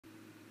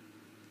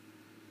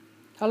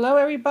Hello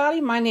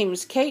everybody, my name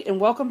is Kate and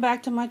welcome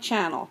back to my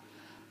channel.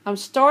 I'm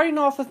starting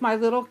off with my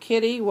little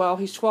kitty. Well,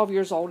 he's 12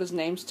 years old. His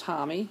name's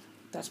Tommy.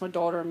 That's my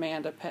daughter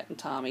Amanda petting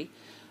Tommy.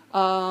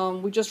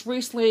 We just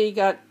recently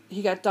got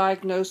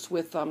diagnosed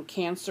with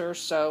cancer,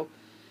 so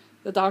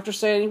the doctor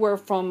said anywhere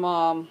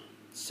from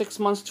 6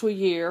 months to a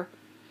year.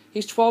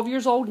 He's 12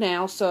 years old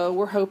now, so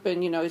we're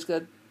hoping, he's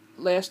going to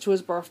last to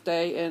his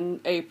birthday in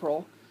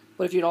April.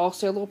 But if you'd all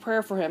say a little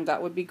prayer for him,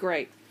 that would be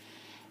great.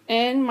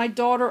 And my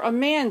daughter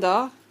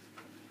Amanda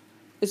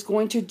is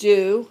going to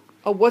do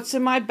a what's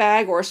in my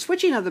bag, or a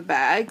switching of the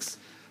bags,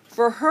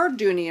 for her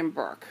Dooney and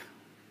Burke.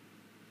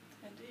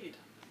 Indeed.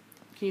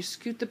 Can you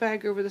scoot the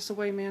bag over this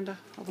way, Amanda,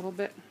 a little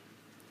bit?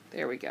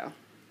 There we go.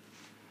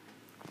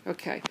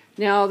 Okay.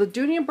 Now, the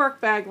Dooney and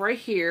Burke bag right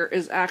here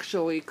is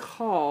actually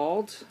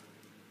called,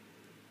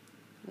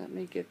 let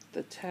me get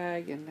the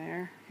tag in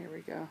there. Here we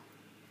go.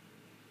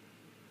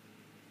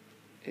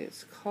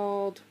 It's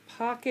called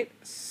Pocket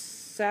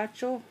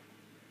Satchel.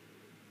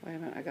 Wait a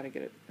minute, I gotta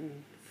get it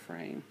in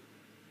frame.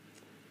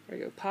 There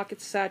you go, Pocket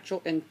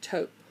Satchel and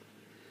Taupe.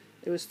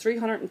 It was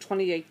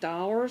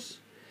 $328,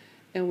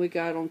 and we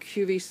got it on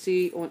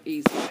QVC on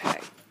Easy Pay.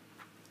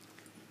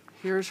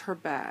 Here's her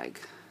bag.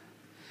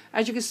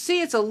 As you can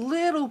see, it's a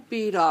little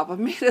beat up. I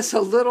mean, it's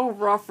a little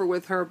rougher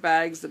with her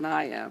bags than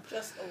I am.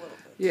 Just a little bit.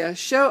 Yeah,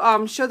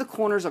 show the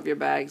corners of your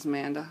bags,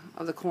 Amanda.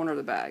 Of the corner of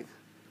the bag.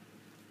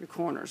 Your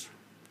corners.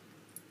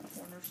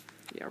 Corners.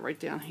 Yeah, right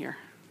down here.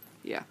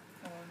 Yeah.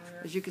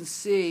 Here. As you can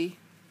see,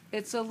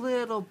 it's a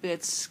little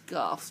bit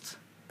scuffed.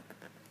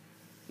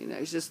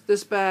 It's just,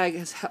 this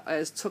bag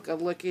has took a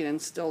licking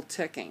and still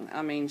ticking.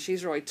 I mean,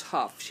 she's really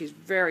tough. She's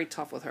very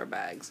tough with her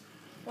bags.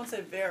 I won't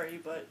say very,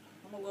 but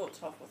I'm a little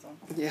tough with them.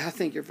 Yeah, I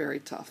think you're very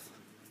tough.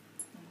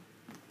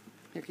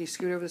 Here, can you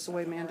scoot over this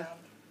away, Amanda?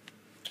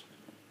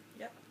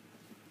 Yep.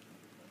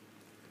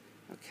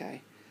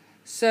 Okay.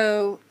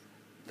 So,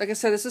 like I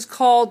said, this is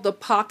called the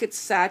Pocket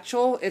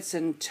Satchel. It's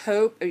in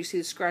taupe. You see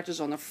the scratches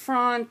on the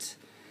front.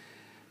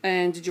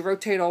 And did you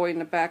rotate all the way in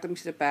the back? Let me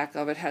see the back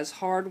of it. It has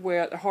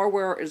hardware. The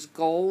hardware is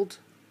gold.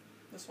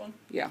 This one?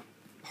 Yeah.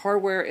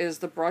 Hardware is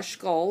the brushed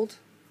gold.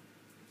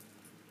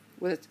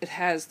 It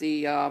has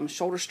the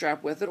shoulder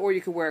strap with it, or you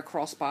could wear a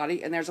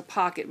crossbody. And there's a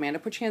pocket, man.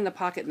 Put your hand in the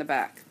pocket in the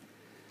back.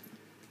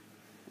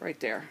 Right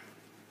there.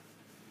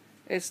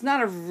 It's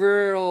not a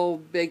real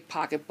big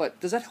pocket, but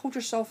does that hold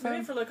your cell phone?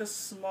 Maybe for like a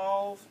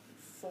small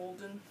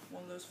fold-in,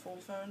 one of those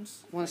fold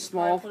phones. One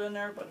small. Put in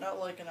there, but not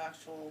like an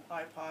actual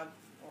iPod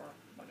or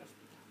like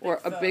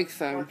a big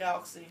phone. Or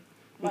Galaxy.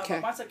 Okay.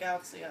 Mine's a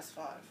Galaxy S5.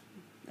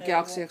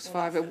 Galaxy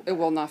S5, it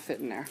will not fit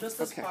in there. Just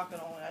this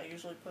pocket only I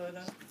usually put it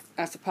in.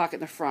 That's the pocket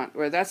in the front.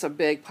 Where that's a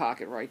big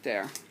pocket right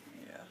there.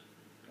 Yeah.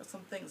 Got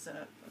some things in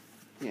it.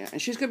 Yeah,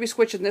 and she's going to be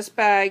switching this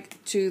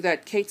bag to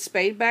that Kate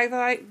Spade bag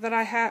that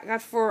I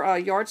got for a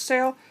yard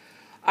sale.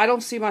 I don't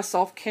see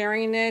myself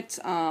carrying it.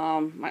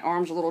 My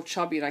arm's a little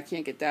chubby and I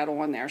can't get that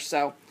on there.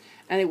 So,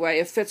 anyway,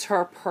 it fits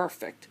her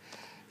perfect.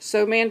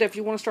 So, Amanda, if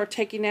you want to start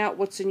taking out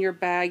what's in your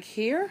bag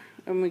here,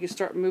 and we can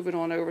start moving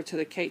on over to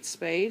the Kate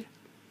Spade.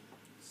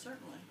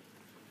 Certainly.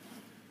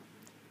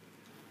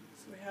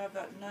 So we have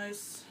that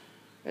nice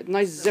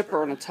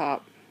zipper on the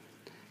top.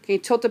 Can you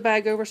tilt the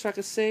bag over so I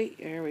can see?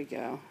 There we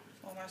go.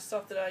 All my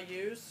stuff that I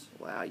use.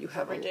 Wow, you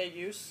have everyday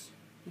use.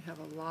 You have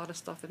a lot of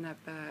stuff in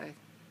that bag.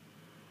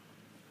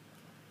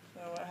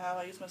 So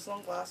I use my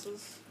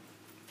sunglasses.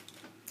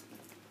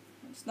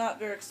 It's not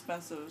very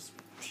expensive. It's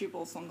cheap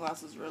old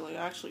sunglasses, really.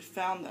 I actually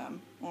found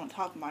them on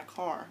top of my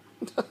car.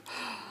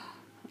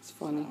 That's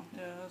funny. So,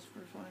 yeah, that's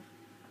pretty funny.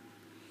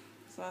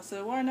 So I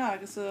said, why not? I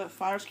guess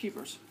finders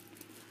keepers.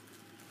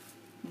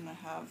 And I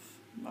have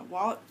my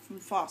wallet from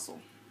Fossil.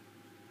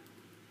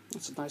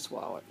 That's a nice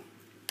wallet.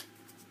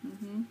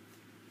 Mm-hmm.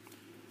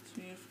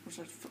 So of course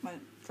I put my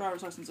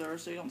driver's license there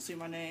so you don't see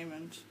my name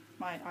and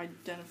my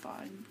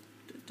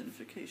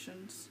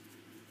identifications.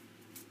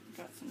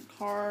 Got some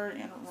card,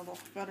 Anne Arundel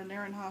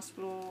Veterinarian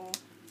Hospital.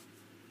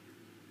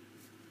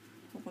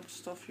 A whole bunch of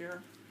stuff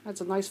here.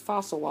 That's a nice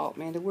Fossil wallet,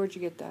 Amanda. Where'd you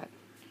get that?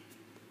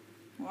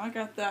 Well, I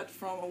got that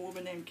from a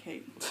woman named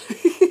Kate.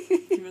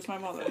 She was my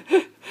mother.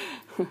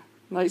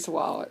 Nice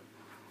wallet.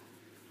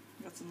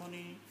 Got some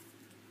money.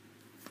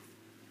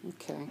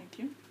 Okay. Thank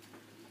you.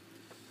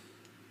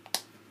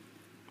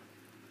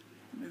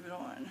 Moving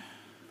on.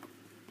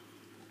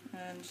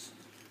 And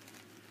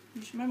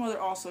my mother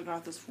also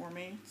got this for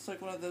me. It's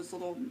like one of those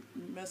little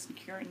mess and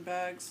carrying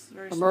bags.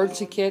 Very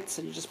emergency small. kits,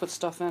 and you just put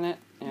stuff in it.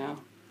 Yeah.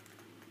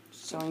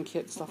 Sewing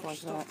kit, stuff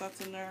like that.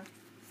 That's in there.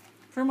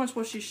 Pretty much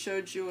what she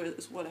showed you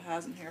is what it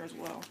has in here as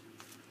well.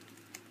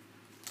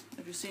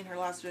 If you've seen her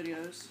last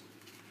videos.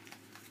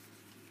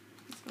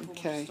 It's got a whole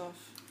bunch of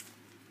stuff.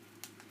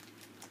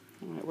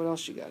 Alright, what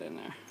else you got in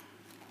there?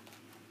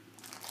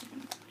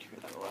 Carry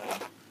that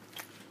away.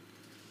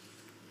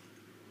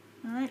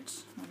 Alright,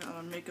 I got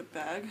a makeup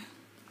bag.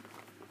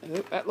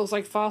 Oh, that looks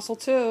like Fossil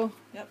too.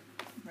 Yep,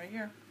 right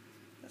here.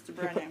 That's the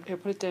brand name. Here,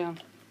 put it down.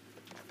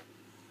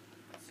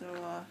 So,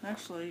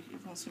 actually, if you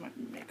want to see my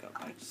makeup,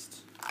 I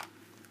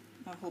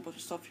have a whole bunch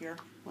of stuff here.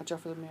 Watch out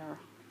for the mirror.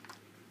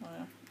 Oh,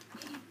 yeah.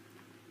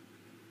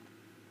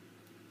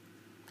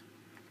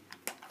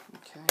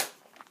 Okay.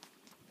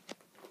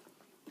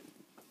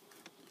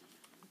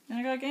 And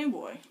I got a Game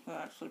Boy that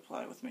I actually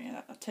play with me, and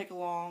I take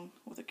along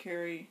with a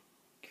carry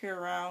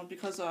around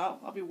because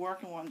I'll be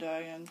working one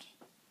day, and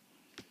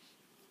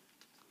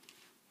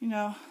you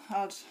know,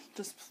 I'll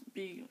just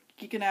be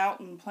geeking out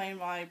and playing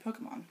my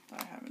Pokemon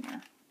that I have in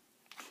there.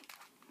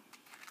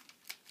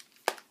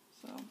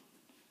 So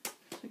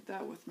take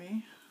that with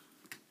me.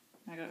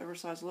 I got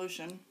oversized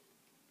lotion.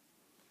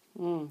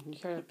 You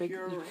carry a big,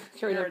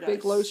 Paradise.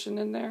 big lotion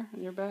in there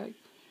in your bag?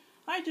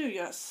 I do,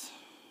 yes.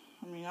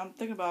 I mean, I'm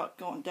thinking about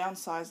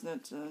downsizing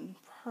it and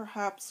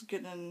perhaps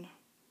getting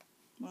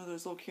one of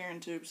those little carrying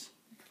tubes.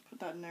 Put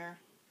that in there.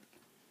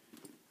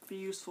 Be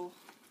useful.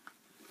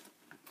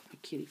 A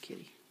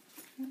kitty.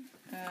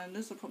 And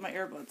this will put my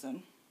earbuds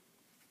in.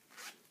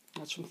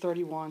 That's from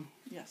 31.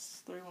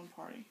 Yes, 31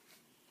 Party.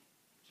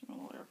 Some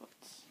my little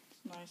earbuds.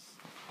 It's nice.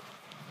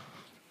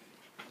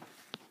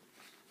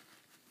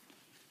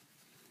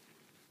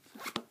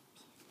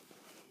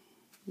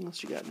 What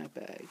else you got in that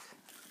bag?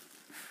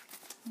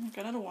 I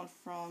got another one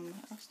from,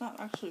 it's not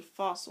actually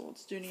Fossil,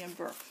 it's Dooney and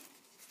Burke.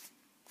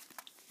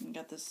 You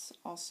got this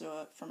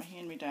also from a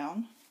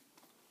hand-me-down.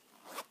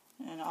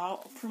 And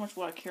pretty much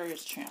what I carry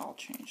is I'll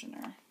change in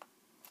there.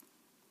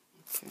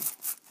 Okay.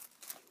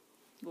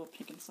 A little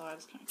pink inside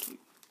is kind of cute.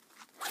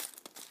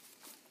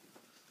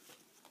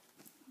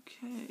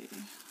 Okay.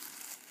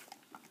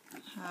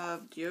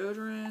 Have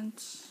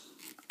deodorant,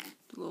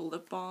 the little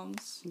lip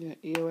balms. Yeah,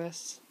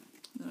 EOS.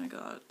 Then I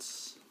got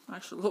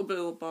actually a little bit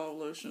of bottle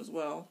lotion as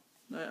well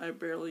that I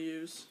barely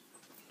use.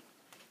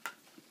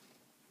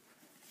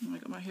 And I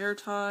got my hair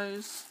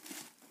ties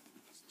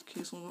in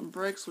case one of them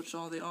breaks, which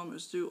they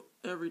almost do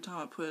every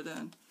time I put it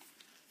in.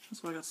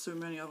 That's why I got so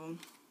many of them.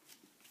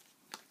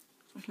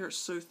 My hair is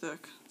so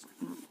thick, it's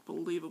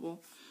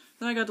unbelievable.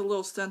 Then I got the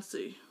little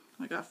Scentsy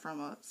I got from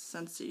a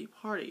Scentsy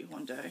party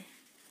one day.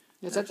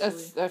 Is that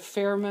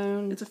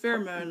pheromone? It's a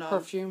pheromone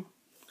perfume.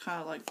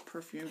 Kind of like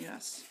perfume,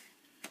 yes.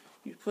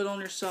 You put it on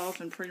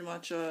yourself and pretty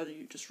much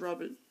you just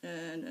rub it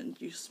in and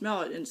you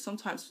smell it, and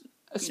sometimes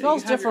it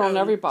smells different on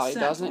everybody,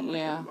 doesn't it?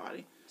 Yeah. Everybody.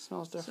 It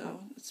smells different. So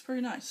it's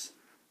pretty nice.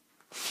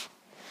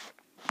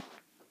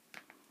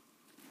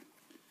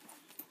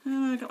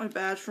 And I got my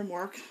badge from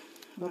work.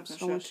 Oops,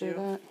 don't say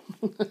that.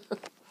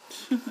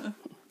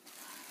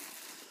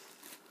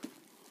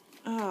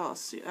 Oh,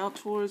 let's see. Out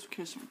toys in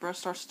case my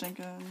breasts are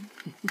stinking.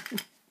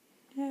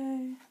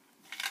 Yay.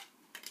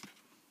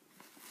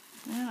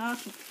 And I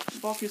actually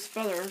bought these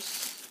feathers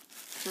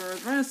for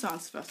the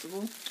Renaissance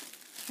Festival,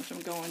 which I'm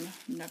going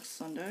next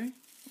Sunday,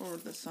 or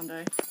this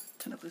Sunday,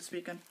 technically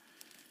speaking.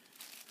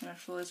 And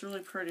actually, it's really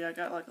pretty. I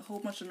got like a whole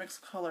bunch of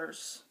mixed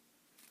colors.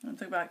 And I'm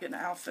thinking about getting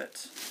an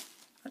outfit,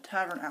 a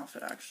tavern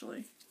outfit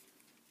actually,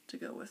 to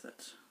go with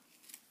it.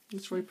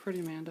 It's really pretty,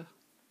 Amanda.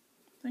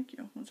 Thank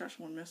you. There's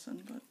actually one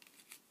missing, but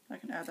I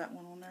can add that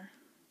one on there.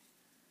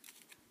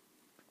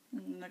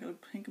 And I got a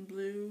pink and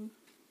blue.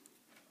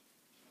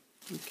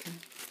 Okay.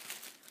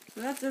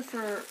 So that's it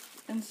for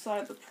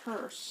inside the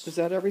purse. Is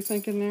that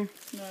everything in there?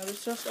 No,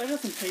 there's just, I got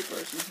some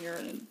papers in here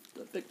in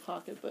the big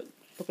pocket, but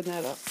open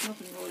that up.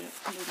 nothing really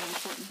of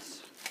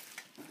importance.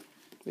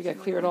 We got to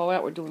clear it all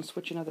out. We're doing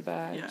switching of the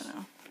bags. Yeah, I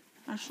know.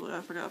 Actually,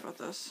 I forgot about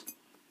this.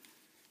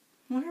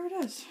 Well, here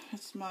it is.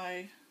 It's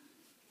my,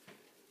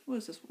 what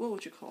is this? What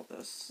would you call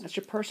this? That's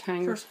your purse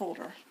hanger. Purse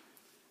holder.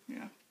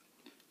 Yeah.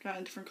 Got it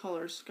in different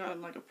colors. Got it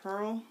in like a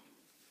pearl.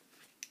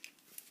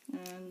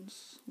 And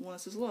one that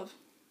says love.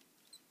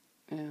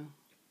 Yeah.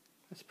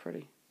 That's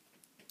pretty.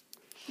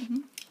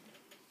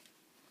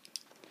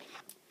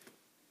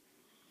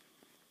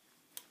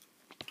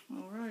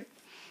 Alright.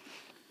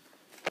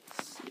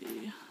 Let's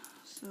see.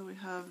 So we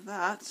have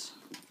that.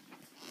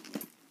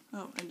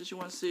 Oh, and did you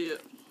want to see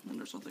it? And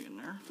there's something in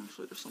there.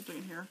 Actually, there's something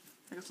in here.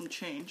 I got some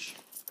change.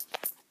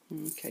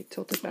 Okay,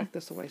 tilt it back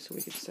this way so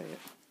we can see it.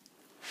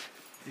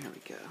 There we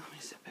go. Let me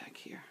sit back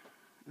here.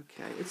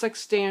 Okay, it's like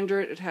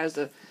standard. It has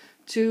the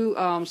two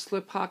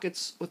slip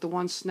pockets with the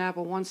one snap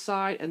on one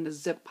side and the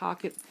zip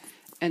pocket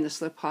and the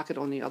slip pocket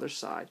on the other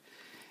side.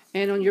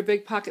 And on your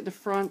big pocket in the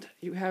front,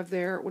 you have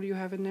there, what do you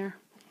have in there?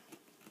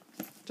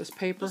 Just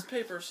paper? Just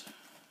papers.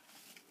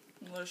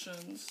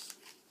 Lotions.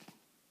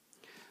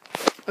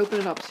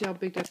 Open it up. See how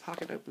big that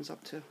pocket opens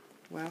up to.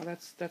 Wow,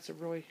 that's a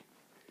really,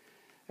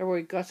 it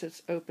really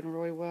gussets open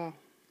really well.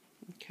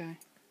 Okay.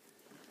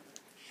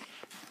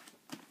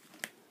 Put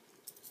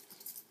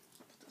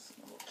this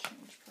in a little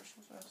change purse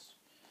real fast.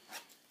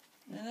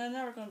 And then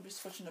now we're going to be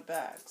switching to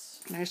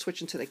bags. Now you're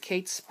switching to the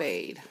Kate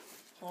Spade.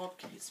 Oh,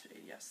 Kate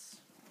Spade, yes.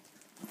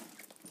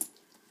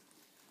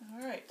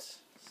 Alright,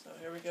 so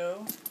here we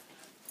go.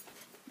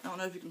 I don't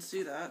know if you can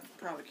see that.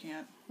 Probably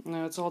can't.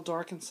 No, it's all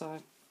dark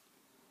inside.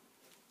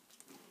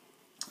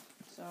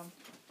 So,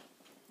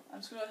 I'm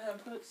just going to go ahead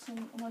and put some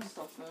of my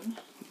stuff in.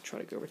 Try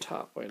to go over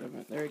top. Wait a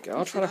minute. There you go.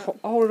 I'll try to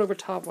hold it over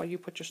top while you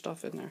put your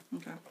stuff in there.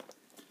 Okay.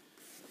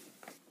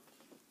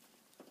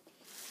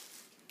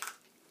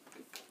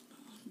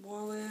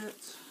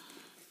 Wallet.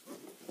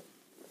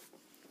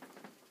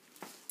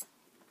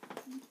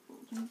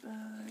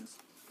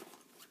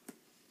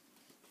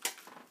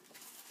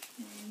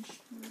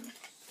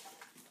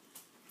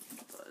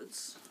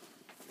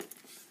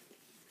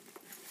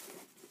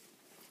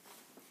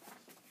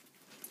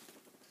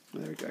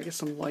 There we go. I get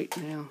some light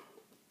now.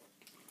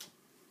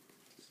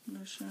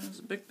 Lotion. There's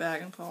a big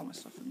bag and put all my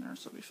stuff in there,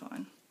 so it'll be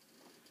fine.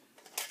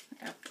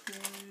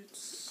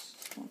 Aptoids,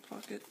 small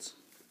pocket.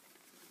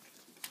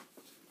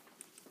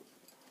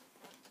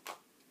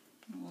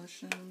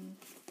 Lotion.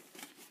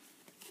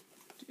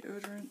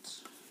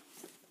 Deodorant.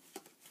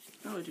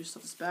 I really do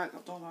stuff this bag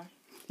up, don't I?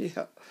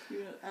 Yeah.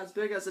 As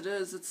big as it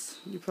is, it's...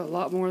 You put a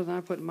lot more than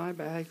I put in my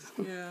bag.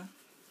 Yeah.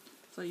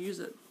 So I use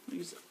it. I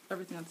use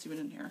everything that's even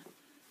in here.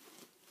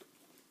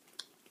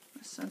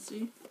 My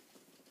Scentsy.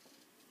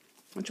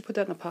 Why don't you put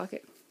that in a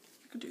pocket?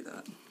 I could do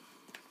that.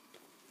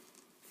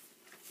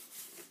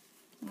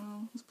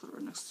 Well, let's put it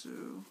right next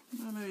to...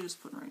 maybe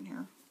just put it right in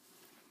here.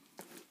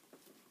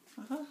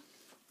 Uh-huh.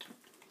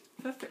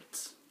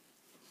 Perfect.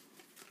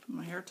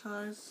 My hair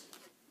ties.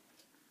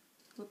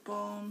 Lip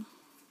balm.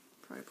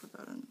 Probably put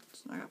that in.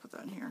 I gotta put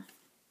that in here.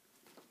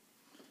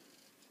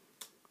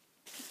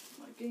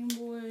 My Game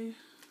Boy.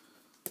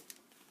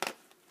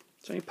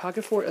 Is there any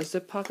pocket for it? A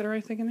zip pocket or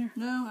anything in there?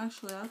 No,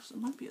 actually, it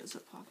might be a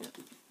zip pocket.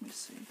 Let me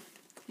see.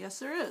 Yes,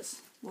 there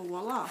is. Well,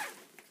 voila.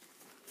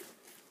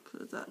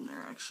 Put that in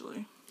there,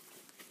 actually.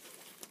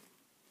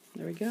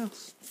 There we go.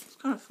 It's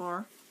kind of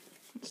far.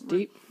 It's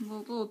deep. A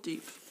little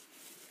deep.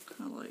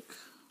 Kind of like,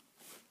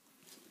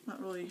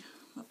 not really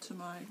up to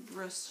my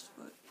wrist,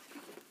 but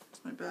it's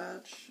my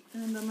badge.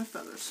 And then my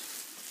feathers.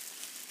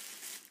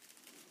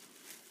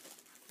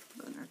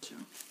 Put that in there, too.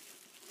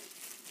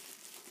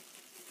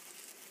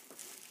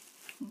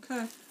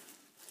 Okay.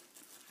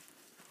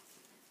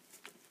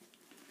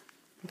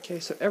 Okay,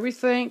 so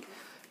everything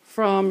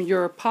from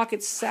your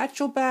pocket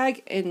satchel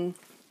bag and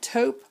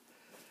taupe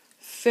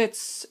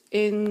fits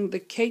in the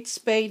Kate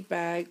Spade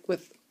bag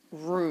with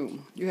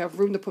room. You have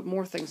room to put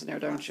more things in there,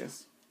 don't you?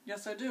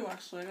 Yes, I do,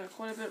 actually. I got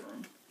quite a bit of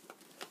room.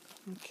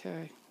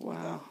 Okay,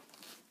 wow.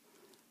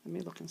 Let me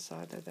look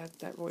inside.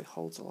 That really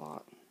holds a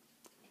lot.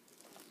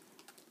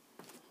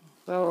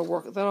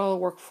 That'll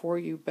work for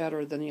you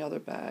better than the other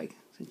bag,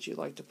 since you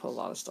like to put a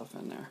lot of stuff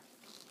in there.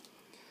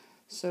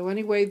 So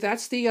anyway,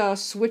 that's the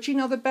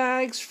switching of the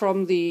bags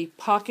from the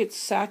pocket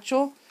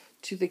satchel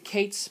to the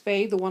Kate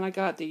Spade, the one I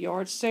got at the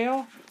yard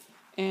sale.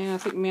 And I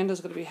think Amanda's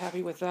going to be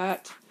happy with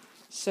that.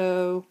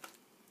 So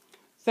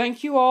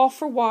thank you all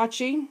for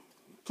watching.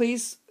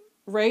 Please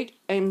rate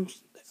and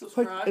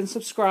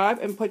subscribe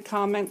and put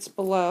comments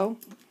below.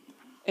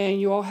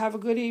 And you all have a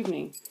good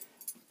evening.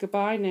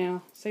 Goodbye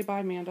now. Say bye,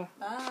 Amanda.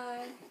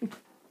 Bye.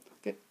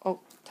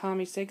 Oh,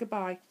 Tommy, say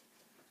goodbye.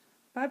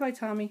 Bye-bye,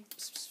 Tommy.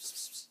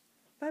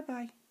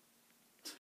 Bye-bye.